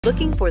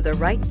Looking for the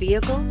right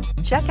vehicle?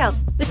 Check out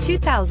the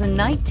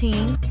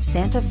 2019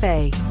 Santa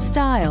Fe.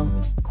 Style,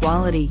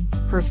 quality,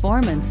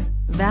 performance,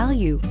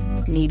 value.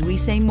 Need we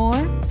say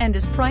more? And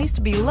is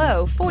priced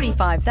below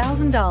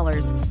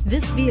 $45,000.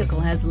 This vehicle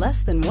has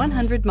less than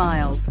 100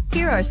 miles.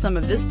 Here are some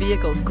of this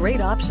vehicle's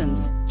great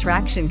options: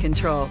 traction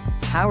control,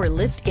 power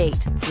lift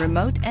gate,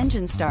 remote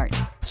engine start,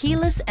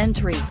 keyless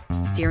entry,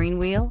 steering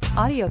wheel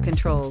audio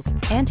controls,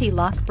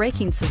 anti-lock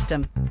braking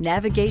system,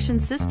 navigation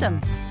system,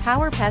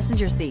 power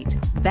passenger seat,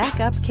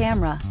 backup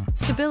camera,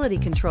 stability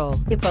control.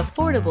 If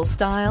affordable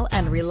style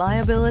and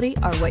reliability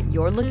are what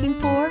you're looking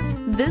for,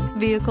 this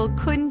vehicle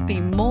couldn't be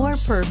more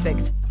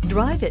perfect.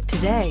 Drive it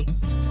today.